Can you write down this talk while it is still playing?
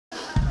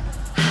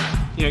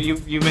you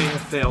know, you may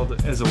have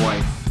failed as a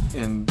wife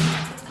and,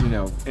 you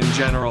know, in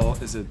general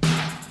as a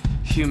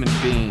human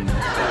being. But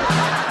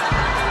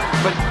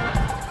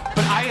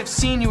I have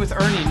seen you with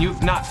Ernie and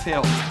you've not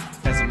failed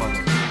as a mother.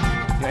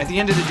 You know, at the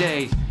end of the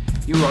day,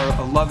 you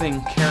are a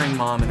loving, caring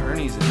mom, and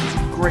Ernie's a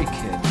great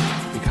kid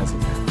because of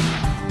that.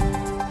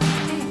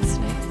 Thanks,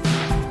 Nick.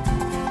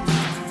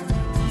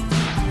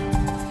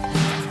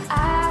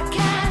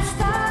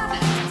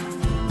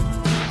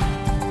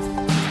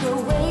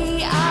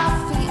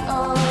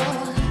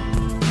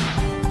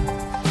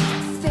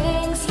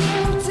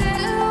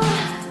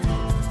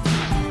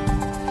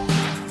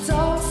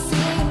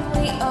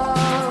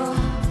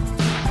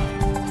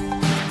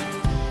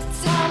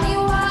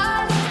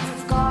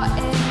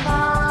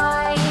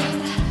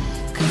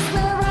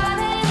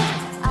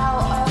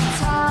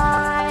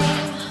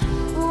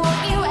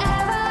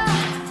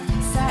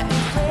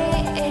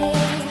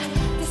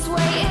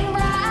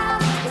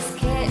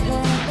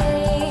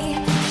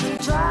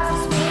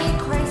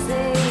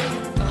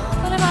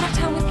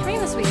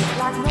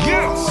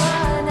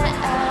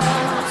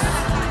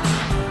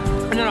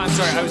 No, I'm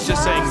sorry, I was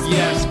just saying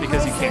yes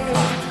because you can't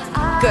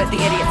come. Good, the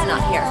idiot's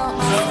not here.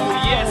 So,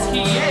 yes,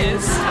 he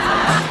is.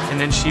 And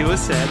then Sheila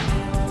said...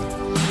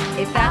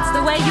 If that's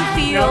the way you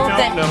feel,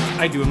 then... No,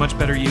 I do a much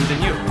better you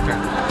than you,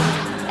 apparently.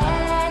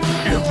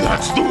 If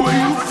that's the way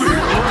you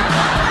feel,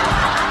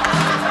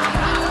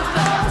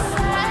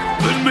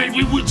 then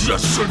maybe we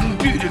just shouldn't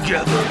be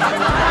together.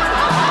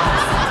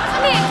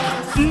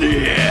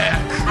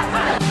 Nick!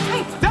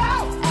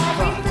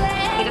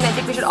 I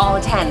think we should all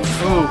attend.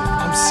 Ooh,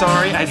 I'm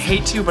sorry. I'd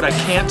hate to, but I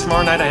can't.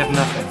 Tomorrow night I have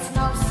nothing.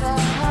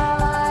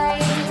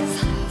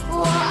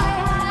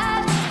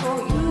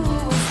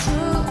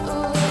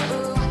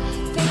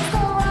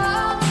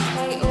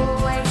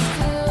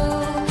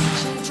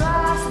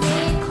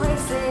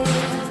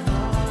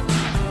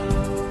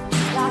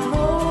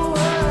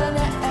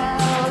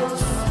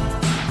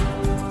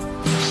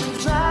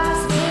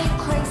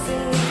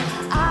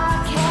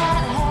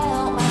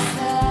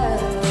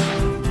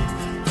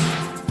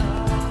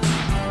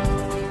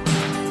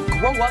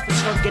 Grow up and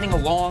start getting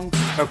along.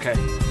 Okay,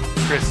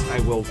 Chris, I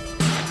will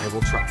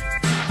try.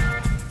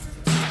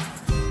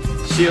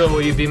 Sheila,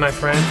 will you be my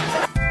friend?